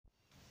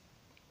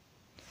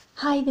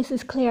Hi, this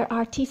is Claire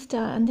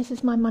Artista, and this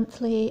is my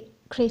monthly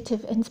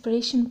creative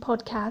inspiration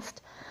podcast.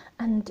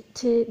 And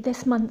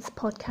this month's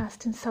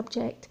podcast and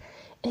subject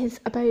is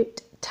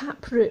about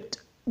taproot.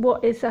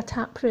 What is a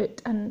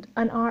taproot and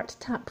an art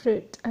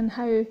taproot, and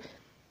how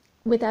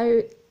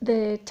without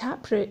the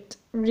taproot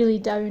really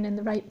down in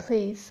the right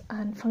place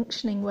and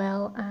functioning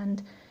well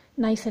and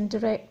nice and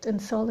direct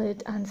and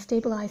solid and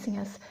stabilising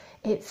us,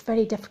 it's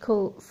very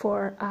difficult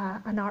for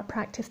an art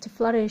practice to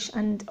flourish.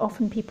 And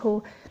often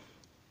people,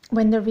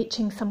 when they're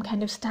reaching some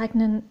kind of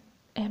stagnant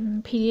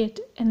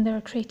period in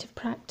their creative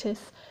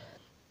practice,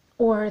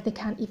 or they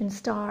can't even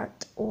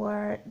start,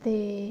 or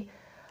they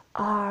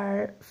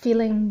are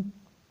feeling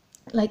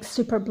like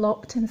super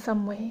blocked in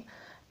some way,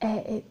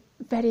 it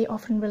very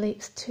often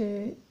relates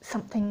to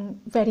something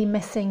very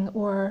missing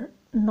or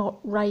not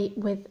right,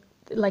 with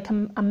like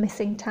a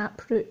missing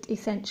taproot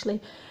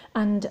essentially.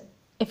 And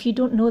if you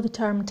don't know the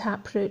term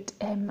taproot,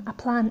 a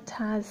plant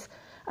has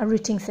a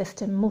rooting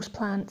system. Most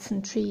plants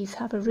and trees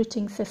have a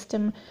rooting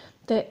system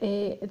that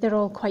they're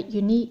all quite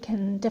unique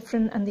and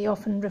different, and they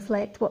often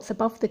reflect what's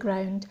above the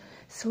ground.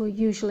 So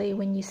usually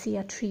when you see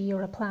a tree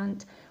or a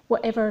plant,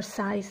 whatever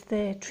size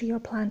the tree or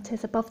plant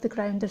is above the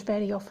ground, there's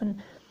very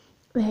often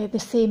the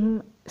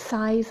same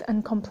size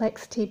and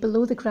complexity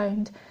below the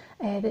ground.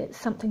 That's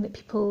something that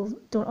people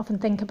don't often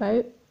think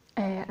about,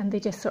 and they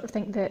just sort of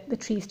think that the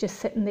tree's just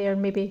sitting there,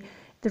 maybe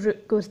the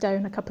root goes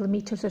down a couple of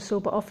metres or so,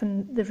 but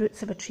often the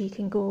roots of a tree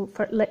can go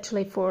for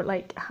literally for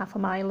like half a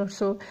mile or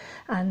so,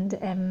 and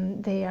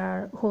they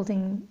are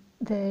holding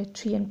the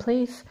tree in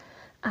place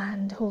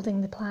and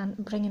holding the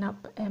plant, bringing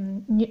up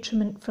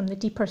nutriment from the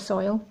deeper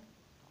soil,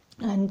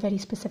 and very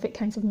specific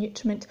kinds of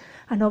nutriment,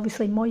 and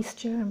obviously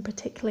moisture, and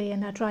particularly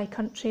in a dry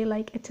country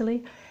like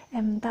Italy,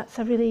 that's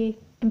a really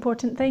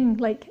important thing,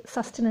 like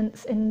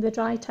sustenance in the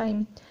dry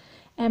time.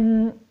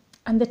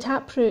 And the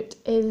taproot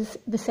is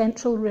the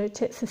central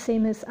root. It's the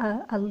same as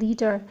a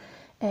leader,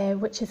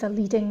 which is a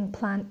leading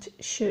plant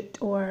shoot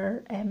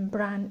or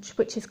branch,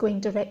 which is going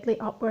directly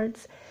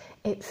upwards.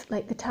 It's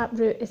like the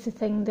taproot is the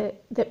thing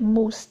that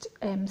most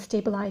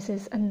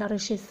stabilises and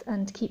nourishes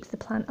and keeps the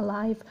plant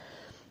alive.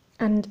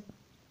 And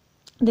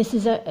this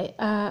is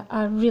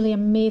a really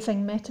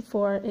amazing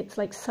metaphor. It's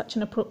like such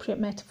an appropriate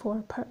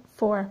metaphor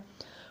for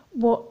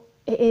what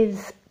it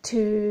is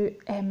to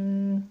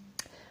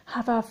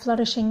have a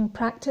flourishing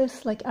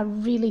practice, like a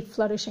really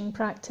flourishing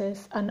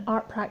practice, an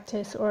art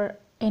practice or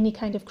any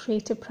kind of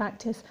creative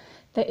practice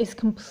that is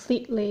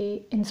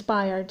completely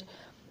inspired,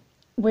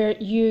 where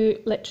you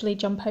literally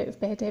jump out of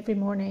bed every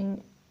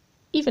morning,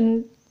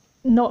 even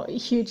not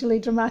hugely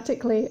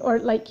dramatically, or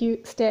like you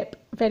step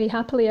very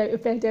happily out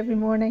of bed every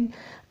morning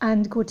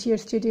and go to your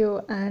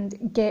studio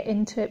and get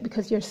into it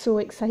because you're so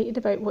excited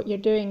about what you're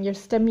doing, you're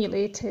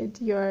stimulated,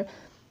 you're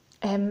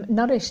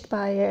nourished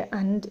by it,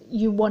 and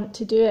you want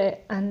to do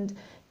it, and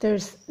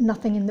there's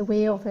nothing in the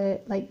way of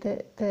it. Like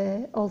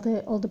all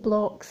the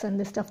blocks and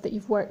the stuff that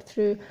you've worked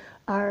through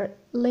are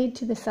laid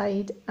to the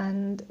side,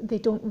 and they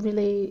don't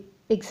really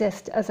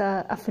exist as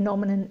a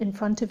phenomenon in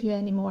front of you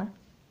anymore.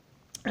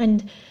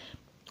 And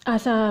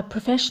as a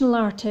professional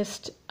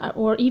artist,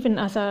 or even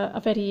as a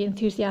very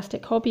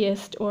enthusiastic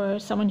hobbyist, or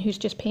someone who's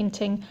just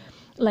painting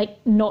like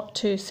not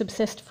to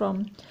subsist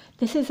from,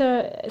 this is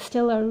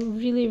still a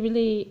really,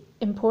 really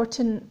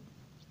important,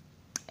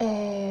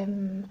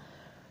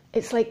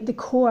 it's like the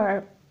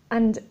core,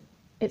 and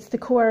it's the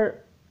core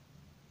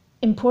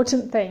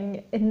important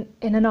thing in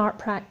an art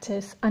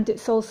practice, and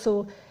it's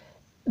also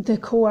the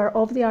core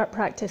of the art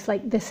practice.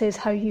 Like, this is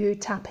how you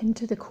tap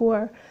into the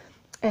core,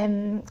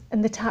 and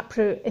the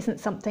taproot isn't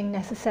something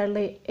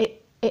necessarily,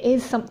 it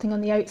is something on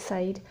the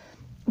outside,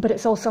 but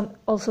it's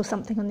also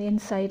something on the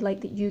inside,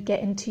 like that you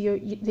get into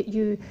that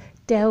you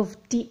delve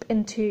deep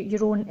into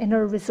your own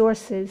inner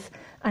resources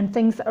and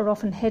things that are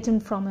often hidden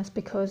from us,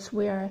 because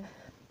we're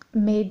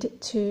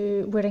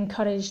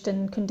encouraged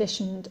and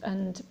conditioned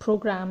and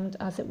programmed,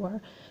 as it were,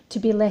 to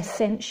be less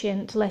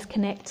sentient, less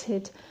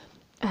connected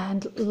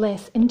and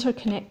less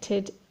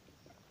interconnected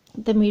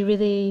than we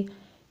really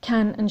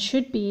can and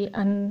should be,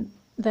 and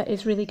that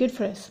is really good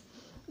for us.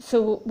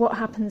 So what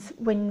happens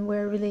when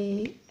we're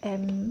really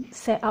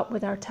set up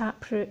with our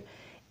taproot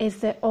is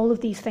that all of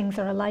these things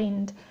are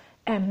aligned,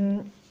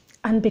 and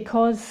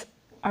because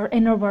our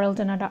inner world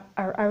and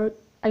our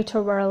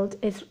outer world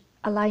is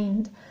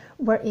aligned,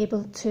 we're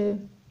able to,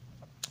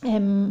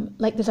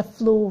 like, there's a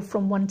flow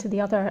from one to the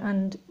other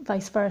and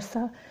vice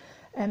versa.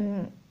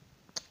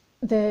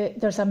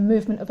 There's a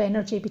movement of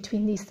energy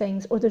between these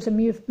things, or there's a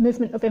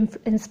movement of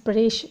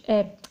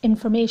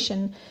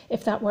information,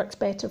 if that works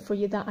better for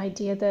you. That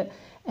idea that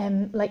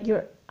like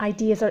your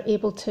ideas are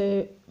able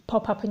to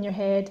pop up in your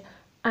head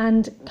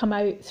and come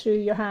out through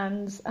your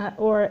hands,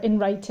 or in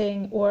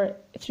writing, or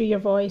through your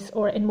voice,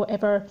 or in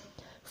whatever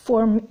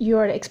form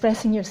you're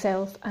expressing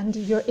yourself, and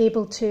you're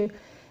able to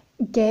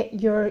get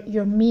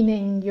your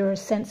meaning, your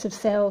sense of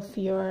self,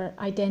 your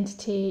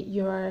identity,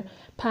 your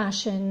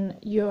passion,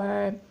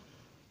 your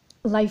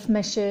life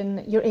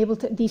mission. You're able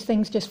to, these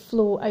things just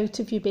flow out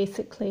of you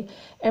basically.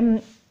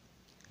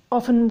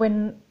 often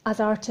when, as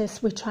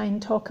artists, we try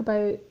and talk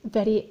about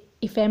very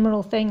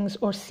ephemeral things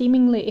or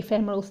seemingly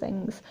ephemeral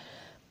things,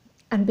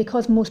 and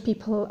because most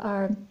people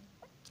are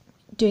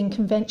doing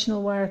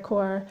conventional work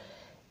or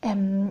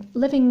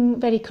living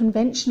very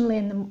conventionally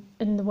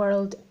in the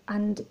world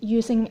and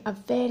using a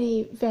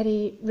very,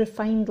 very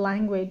refined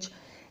language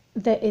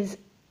that is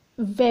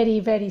very,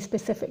 very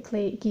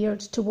specifically geared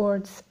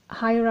towards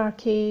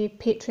hierarchy,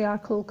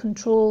 patriarchal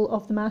control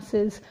of the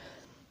masses,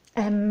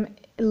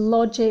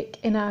 logic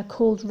in a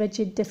cold,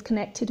 rigid,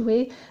 disconnected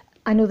way.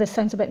 I know this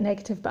sounds a bit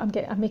negative, but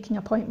I'm making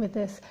a point with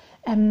this.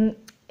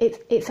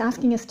 It's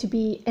asking us to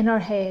be in our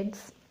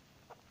heads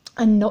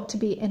and not to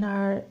be in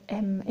our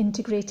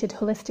integrated,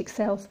 holistic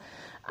self.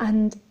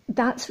 And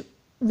that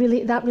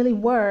really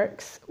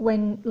works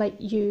when, like,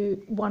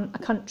 you want a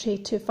country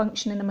to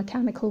function in a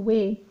mechanical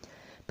way.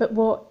 But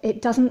what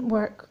it doesn't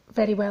work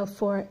very well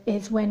for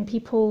is when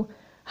people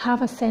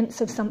have a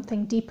sense of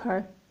something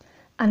deeper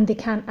and they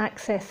can't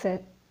access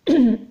it.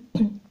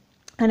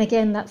 And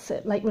again, that's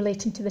like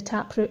relating to the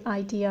taproot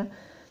idea.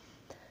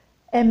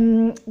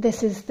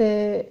 This is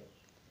the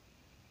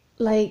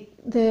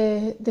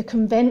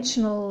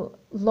conventional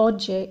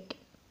logic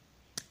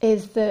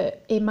is the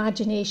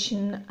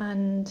imagination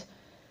and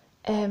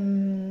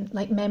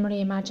like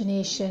memory,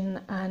 imagination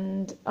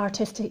and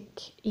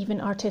artistic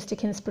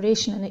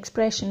inspiration and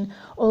expression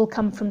all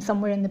come from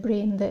somewhere in the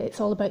brain. That it's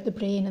all about the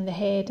brain and the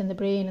head and the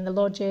brain and the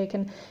logic,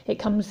 and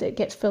it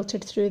gets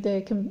filtered through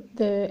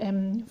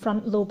the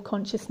front lobe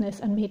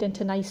consciousness and made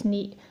into nice,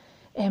 neat,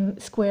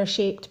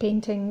 square-shaped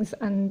paintings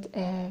and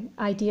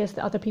ideas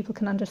that other people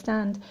can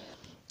understand.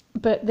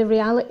 But the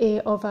reality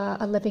of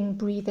a living,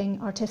 breathing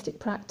artistic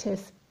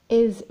practice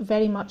is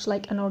very much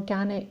like an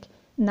organic,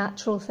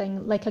 natural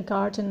thing, like a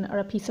garden or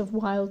a piece of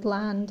wild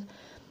land.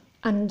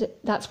 And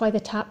that's why the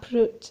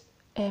taproot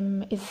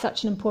is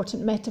such an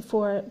important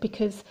metaphor,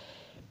 because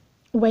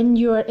when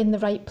you're in the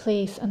right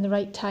place and the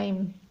right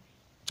time,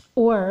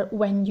 or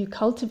when you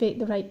cultivate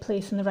the right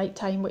place and the right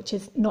time, which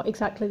is not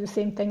exactly the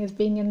same thing as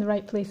being in the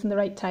right place and the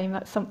right time.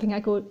 That's something I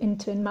go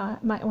into in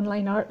my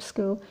online art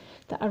school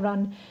that I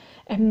run.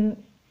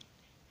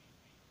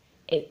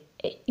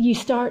 You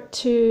start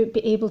to be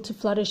able to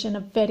flourish in a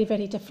very,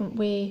 very different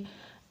way.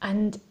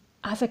 And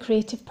as a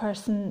creative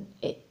person,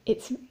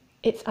 it's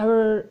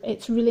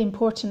really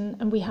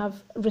important, and we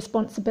have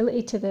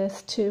responsibility to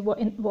this, to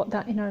what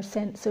that inner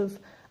sense of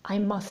I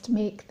must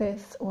make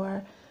this,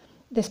 or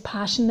this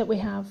passion that we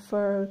have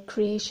for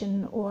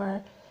creation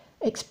or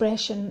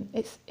expression.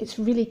 It's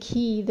really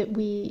key that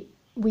we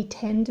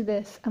tend to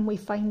this and we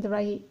find the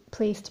right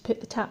place to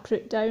put the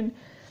taproot down.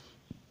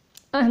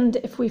 And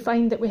if we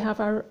find that we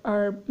have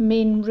our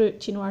main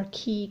root, our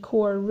key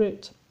core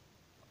root,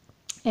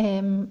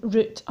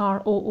 root,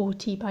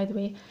 R-O-O-T, by the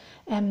way,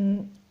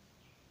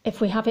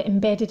 if we have it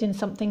embedded in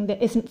something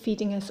that isn't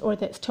feeding us or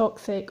that's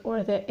toxic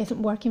or that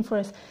isn't working for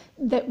us,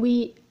 that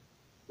we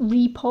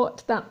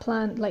repot that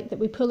plant, like that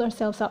we pull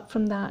ourselves up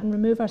from that and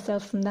remove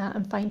ourselves from that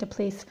and find a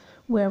place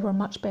where we're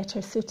much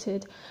better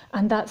suited.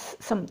 And that's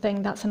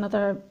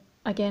another,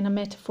 again, a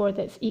metaphor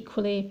that's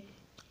equally,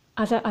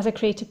 as a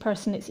creative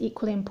person, it's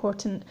equally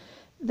important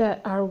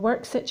that our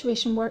work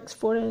situation works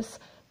for us,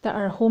 that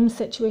our home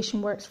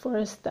situation works for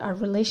us, that our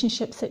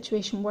relationship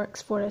situation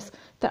works for us,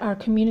 that our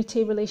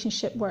community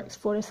relationship works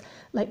for us.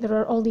 Like, there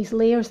are all these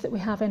layers that we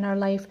have in our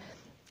life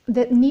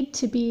that need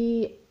to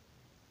be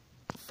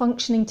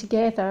functioning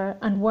together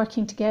and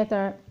working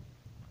together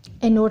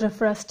in order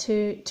for us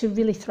to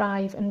really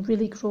thrive and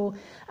really grow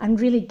and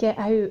really get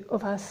out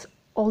of us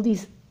all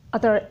these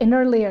other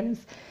inner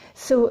layers.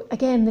 So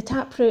again, the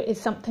taproot is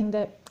something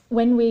that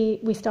when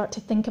we start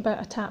to think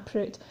about a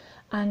taproot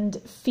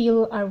and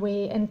feel our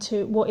way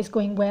into what is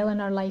going well in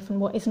our life and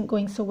what isn't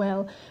going so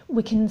well,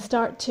 we can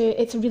start to,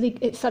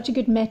 it's such a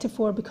good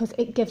metaphor because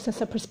it gives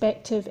us a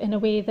perspective in a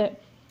way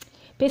that,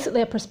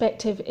 basically a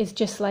perspective is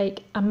just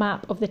like a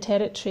map of the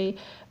territory,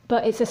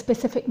 but it's a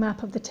specific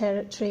map of the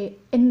territory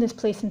in this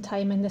place and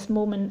time, in this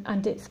moment,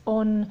 and it's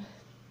on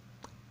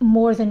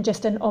more than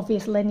just an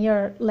obvious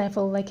linear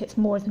level. Like, it's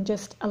more than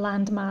just a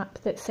land map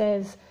that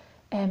says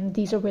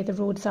these are where the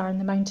roads are and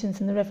the mountains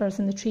and the rivers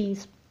and the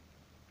trees.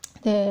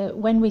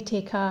 When we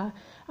take a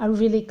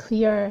really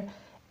clear,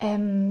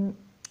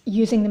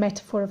 using the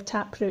metaphor of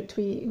taproot,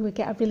 we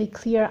get a really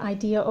clear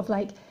idea of,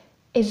 like,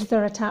 is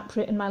there a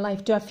taproot in my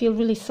life? Do I feel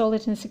really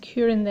solid and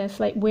secure in this?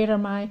 Like, where are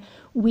my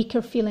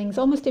weaker feelings?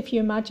 Almost if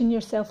you imagine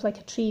yourself like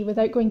a tree,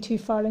 without going too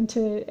far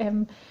into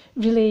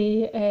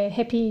really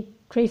hippie,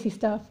 crazy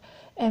stuff.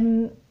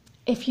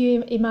 If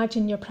you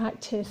imagine your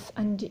practice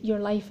and your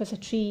life as a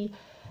tree,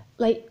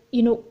 like,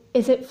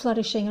 is it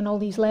flourishing on all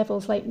these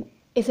levels? Like,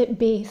 is it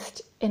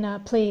based in a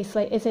place?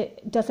 Like,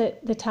 does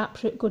the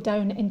taproot go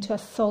down into a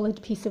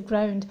solid piece of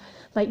ground,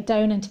 like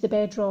down into the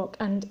bedrock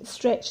and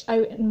stretched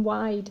out and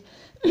wide?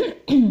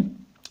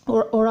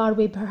 or are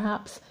we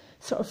perhaps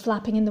sort of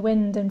flapping in the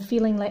wind and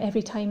feeling like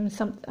every time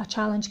a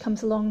challenge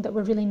comes along that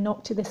we're really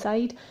knocked to the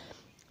side?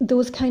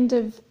 Those kind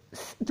of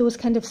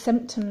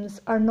symptoms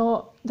they're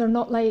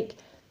not like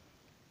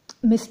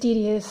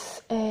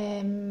mysterious,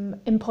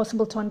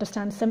 impossible to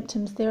understand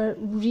symptoms. They're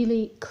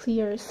really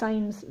clear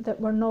signs that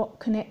we're not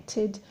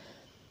connected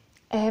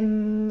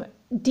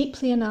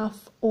deeply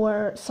enough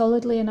or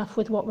solidly enough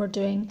with what we're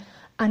doing,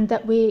 and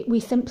that we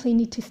simply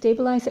need to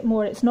stabilise it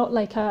more. It's not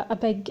like a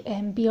big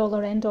be all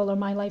or end all, or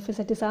my life is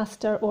a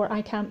disaster, or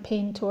I can't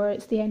paint, or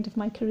it's the end of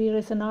my career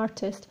as an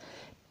artist.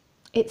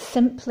 It's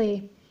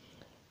simply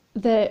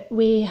that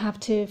we have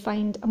to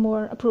find a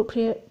more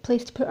appropriate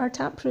place to put our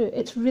taproot.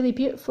 It's really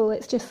beautiful.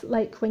 It's just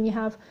like when you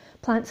have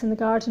plants in the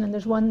garden and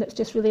there's one that's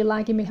just really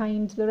lagging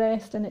behind the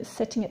rest and it's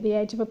sitting at the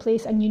edge of a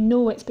place, and you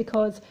know it's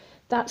because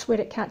that's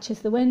where it catches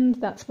the wind,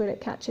 that's where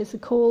it catches the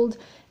cold.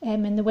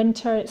 In the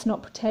winter it's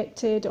not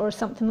protected or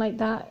something like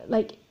that.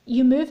 Like,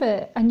 you move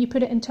it and you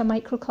put it into a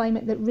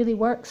microclimate that really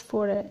works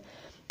for it.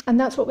 And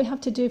that's what we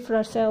have to do for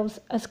ourselves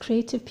as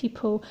creative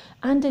people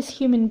and as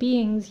human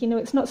beings. You know,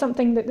 it's not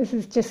something that this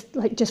is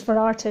just for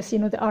artists. You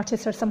know, the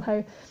artists are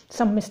somehow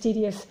some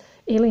mysterious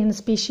alien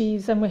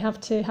species, and we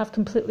have to have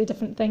completely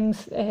different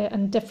things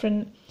and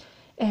different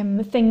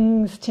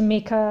things to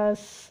make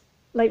us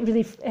like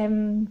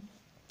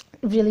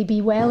really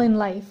be well in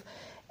life.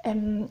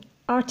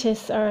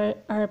 Artists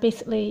are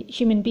basically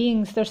human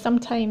beings. They're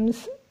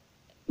sometimes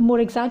more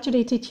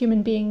exaggerated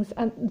human beings,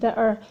 and that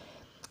are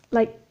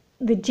like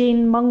the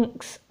Jane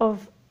monks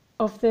of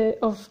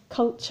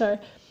culture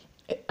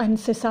and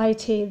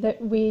society,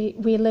 that we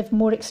live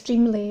more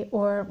extremely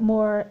or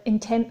more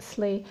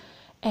intensely,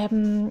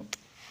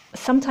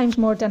 sometimes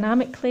more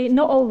dynamically,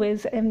 not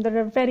always. There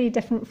are very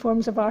different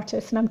forms of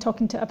artists, and I'm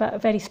talking about a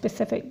very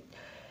specific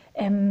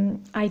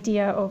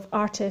idea of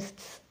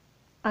artists,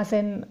 as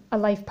in a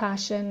life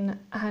passion,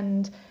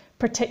 and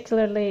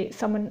particularly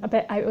someone a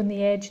bit out on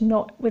the edge,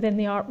 not within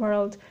the art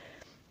world,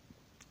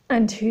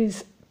 and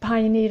who's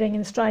pioneering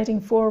and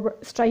striding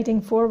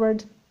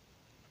forward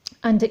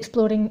and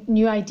exploring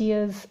new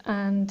ideas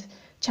and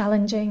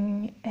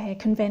challenging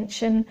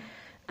convention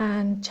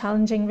and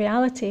challenging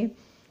reality,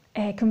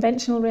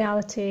 conventional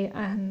reality,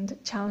 and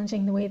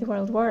challenging the way the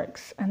world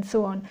works, and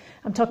so on.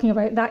 I'm talking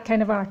about that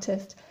kind of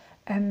artist,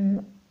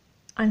 and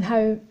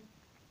how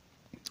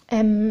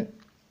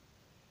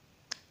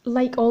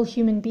like all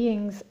human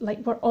beings, like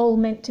we're all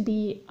meant to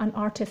be an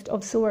artist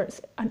of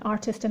sorts, an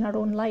artist in our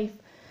own life.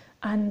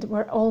 And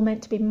we're all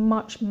meant to be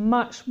much,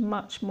 much,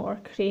 much more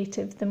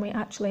creative than we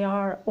actually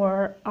are,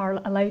 or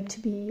are allowed to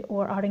be,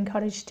 or are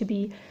encouraged to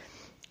be,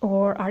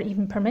 or are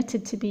even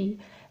permitted to be.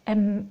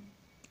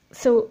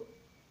 So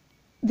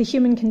the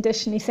human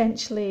condition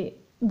essentially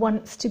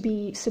wants to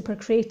be super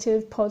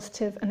creative,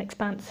 positive, and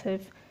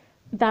expansive.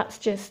 That's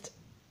just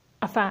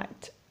a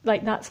fact.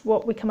 Like, that's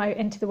what we come out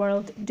into the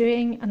world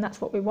doing, and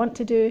that's what we want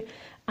to do,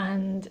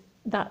 and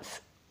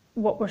that's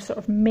what we're sort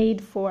of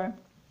made for.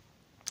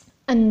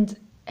 And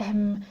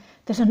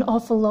there's an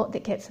awful lot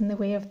that gets in the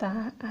way of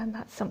that, and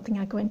that's something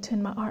I go into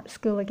in my art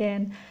school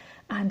again,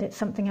 and it's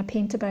something I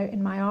paint about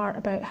in my art,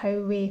 about how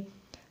we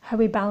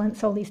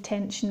balance all these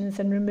tensions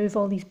and remove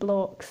all these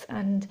blocks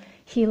and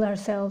heal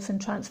ourselves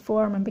and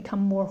transform and become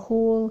more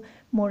whole,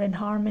 more in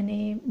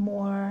harmony,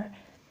 more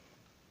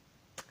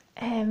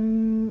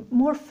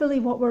fully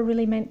what we're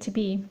really meant to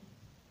be.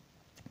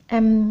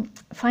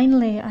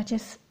 Finally, I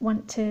just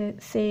want to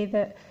say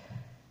that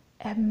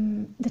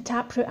the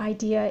taproot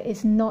idea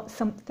is not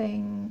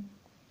something,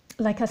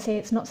 like I say,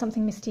 it's not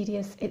something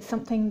mysterious. It's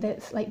something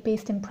that's like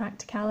based in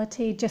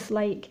practicality, just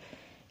like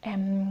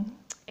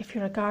if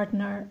you're a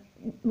gardener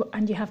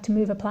and you have to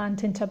move a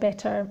plant into a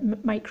better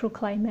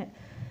microclimate.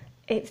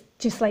 It's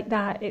just like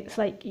that. It's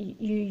like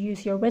you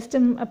use your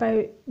wisdom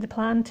about the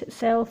plant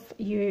itself,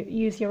 you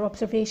use your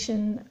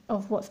observation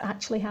of what's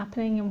actually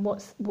happening and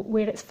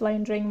where it's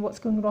floundering, what's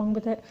going wrong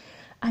with it,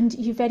 and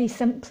you very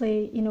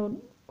simply, you know,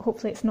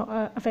 hopefully it's not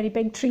a very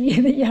big tree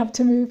that you have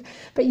to move,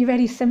 but you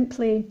very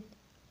simply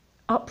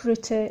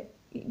uproot it,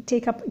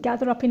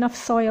 gather up enough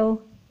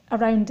soil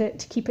around it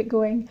to keep it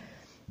going,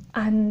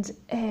 and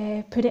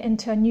put it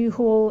into a new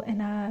hole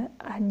in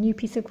a new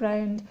piece of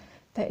ground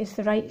that is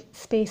the right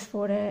space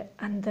for it,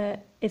 and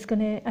that is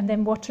and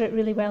then water it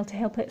really well to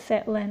help it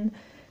settle in.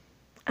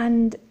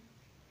 And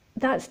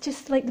that's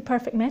just like the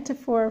perfect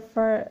metaphor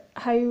for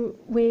how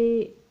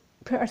we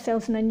put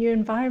ourselves in a new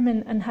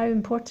environment, and how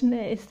important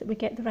it is that we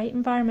get the right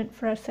environment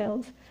for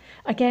ourselves.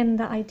 Again,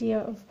 that idea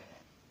of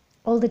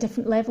all the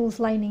different levels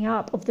lining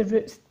up, of the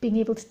roots being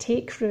able to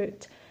take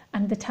root,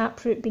 and the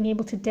taproot being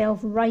able to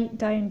delve right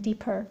down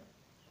deeper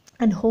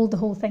and hold the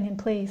whole thing in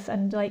place,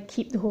 and like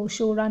keep the whole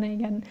show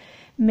running and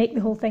make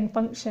the whole thing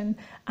function,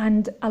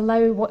 and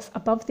allow what's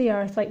above the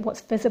earth, like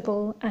what's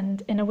visible.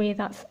 And in a way,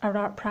 that's our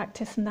art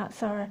practice, and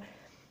that's our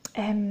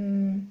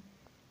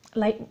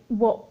like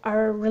what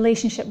our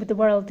relationship with the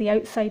world, the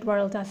outside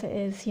world as it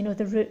is, you know,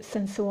 the roots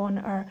and so on,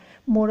 are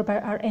more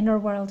about our inner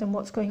world and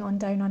what's going on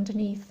down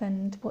underneath,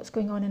 and what's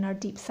going on in our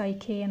deep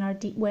psyche and our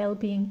deep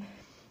well-being,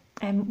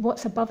 and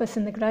what's above us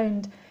in the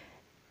ground,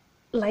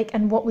 like,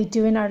 and what we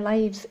do in our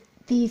lives.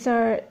 These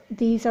are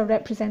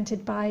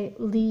represented by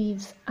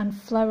leaves and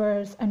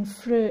flowers and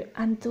fruit,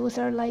 and those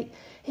are like,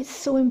 it's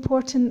so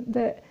important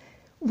that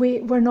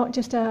we're not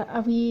just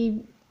a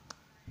wee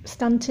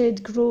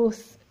stunted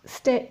growth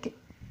stick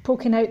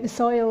poking out the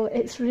soil.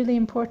 It's really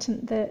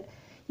important that,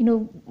 you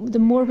know, the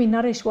more we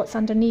nourish what's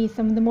underneath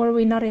and the more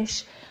we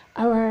nourish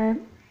our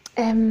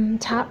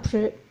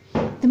taproot,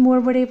 the more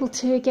we're able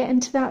to get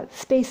into that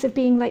space of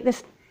being like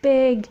this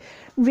big,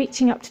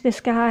 reaching up to the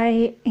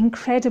sky,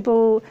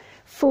 incredible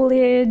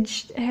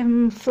foliage,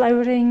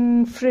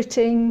 flowering,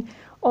 fruiting,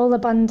 all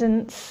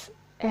abundance,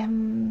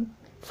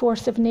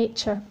 force of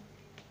nature.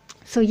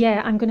 So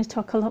yeah, I'm going to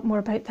talk a lot more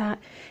about that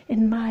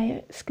in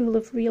my School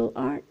of Real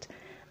Art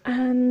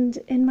and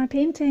in my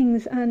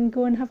paintings, and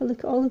go and have a look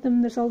at all of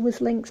them. There's always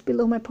links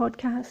below my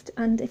podcast.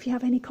 And if you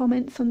have any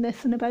comments on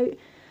this and about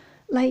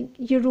like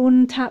your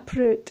own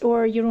taproot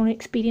or your own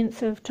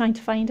experience of trying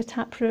to find a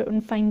taproot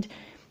and find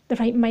the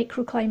right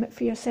microclimate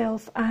for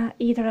yourself,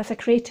 either as a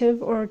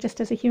creative or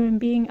just as a human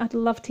being, I'd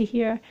love to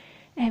hear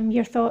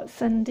your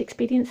thoughts and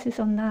experiences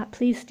on that.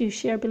 Please do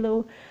share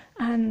below,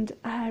 and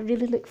I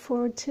really look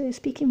forward to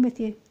speaking with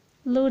you.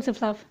 Loads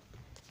of love.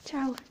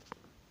 Ciao.